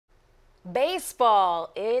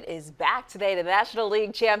Baseball, it is back today. The National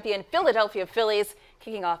League champion Philadelphia Phillies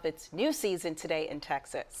kicking off its new season today in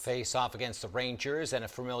Texas. Face off against the Rangers and a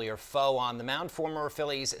familiar foe on the mound. Former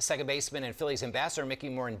Phillies second baseman and Phillies ambassador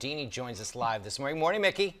Mickey Morandini joins us live this morning. Morning,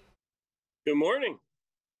 Mickey. Good morning.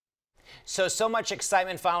 So much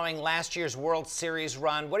excitement following last year's World Series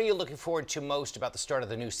run. What are you looking forward to most about the start of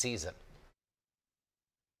the new season?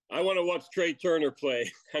 I want to watch Trey Turner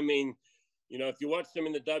play. If you watch him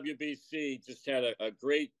in the WBC, just had a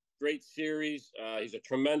great series. He's a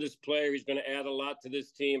tremendous player. He's going to add a lot to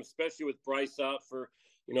this team, especially with Bryce out for,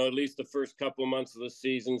 at least the first couple of months of the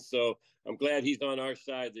season. So I'm glad he's on our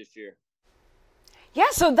side this year. Yeah,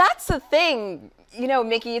 so that's the thing.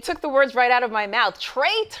 Mickey, you took the words right out of my mouth.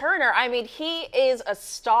 Trey Turner, he is a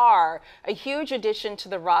star, a huge addition to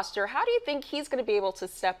the roster. How do you think he's going to be able to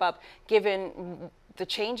step up given the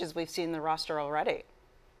changes we've seen in the roster already?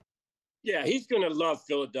 Yeah, he's going to love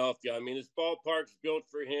Philadelphia. This ballpark's built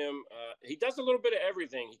for him. He does a little bit of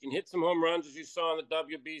everything. He can hit some home runs, as you saw in the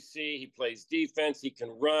WBC. He plays defense. He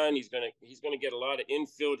can run. He's going to get a lot of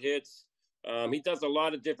infield hits. He does a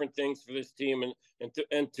lot of different things for this team, and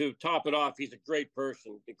to top it off, he's a great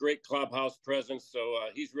person, a great clubhouse presence. So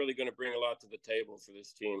he's really going to bring a lot to the table for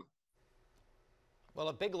this team. Well,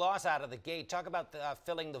 a big loss out of the gate. Talk about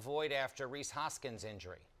filling the void after Rhys Hoskins'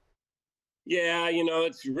 injury. Yeah,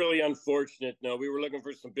 it's really unfortunate. No, we were looking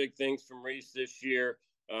for some big things from Rhys this year.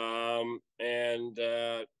 The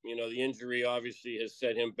injury obviously has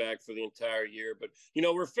set him back for the entire year. But,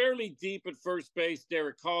 we're fairly deep at first base.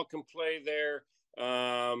 Derek Hall can play there.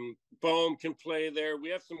 Bohm can play there. We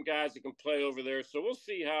have some guys that can play over there. So we'll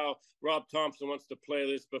see how Rob Thompson wants to play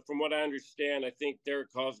this. But from what I understand, I think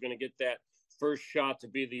Derek Hall is going to get that first shot to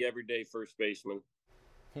be the everyday first baseman.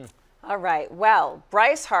 All right. Well,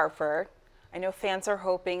 Bryce Harper, I know fans are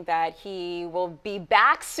hoping that he will be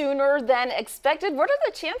back sooner than expected. What are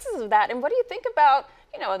the chances of that? And what do you think about,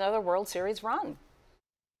 another World Series run?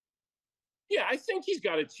 Yeah, I think he's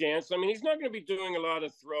got a chance. He's not going to be doing a lot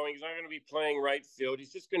of throwing. He's not going to be playing right field.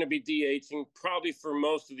 He's just going to be DHing probably for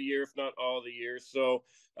most of the year, if not all the year. So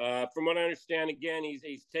from what I understand, again,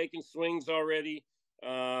 he's taken swings already. They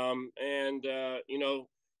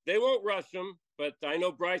won't rush him. But I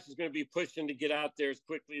know Bryce is going to be pushing to get out there as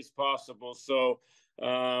quickly as possible. So,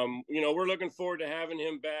 we're looking forward to having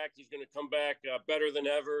him back. He's going to come back better than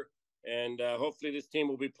ever. And hopefully this team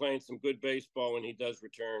will be playing some good baseball when he does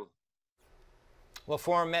return. Well,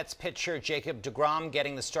 former Mets pitcher Jacob deGrom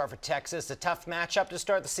getting the start for Texas. A tough matchup to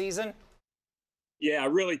start the season? Yeah,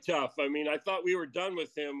 really tough. I thought we were done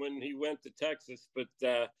with him when he went to Texas, but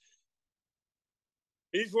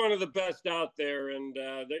he's one of the best out there, and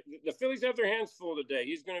the Phillies have their hands full today.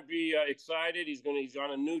 He's going to be excited. He's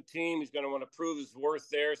on a new team. He's going to want to prove his worth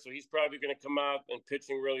there, so he's probably going to come out and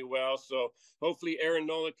pitching really well. So hopefully Aaron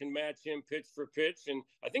Nola can match him pitch for pitch, and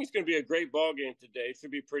I think it's going to be a great ball game today. It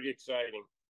should be pretty exciting.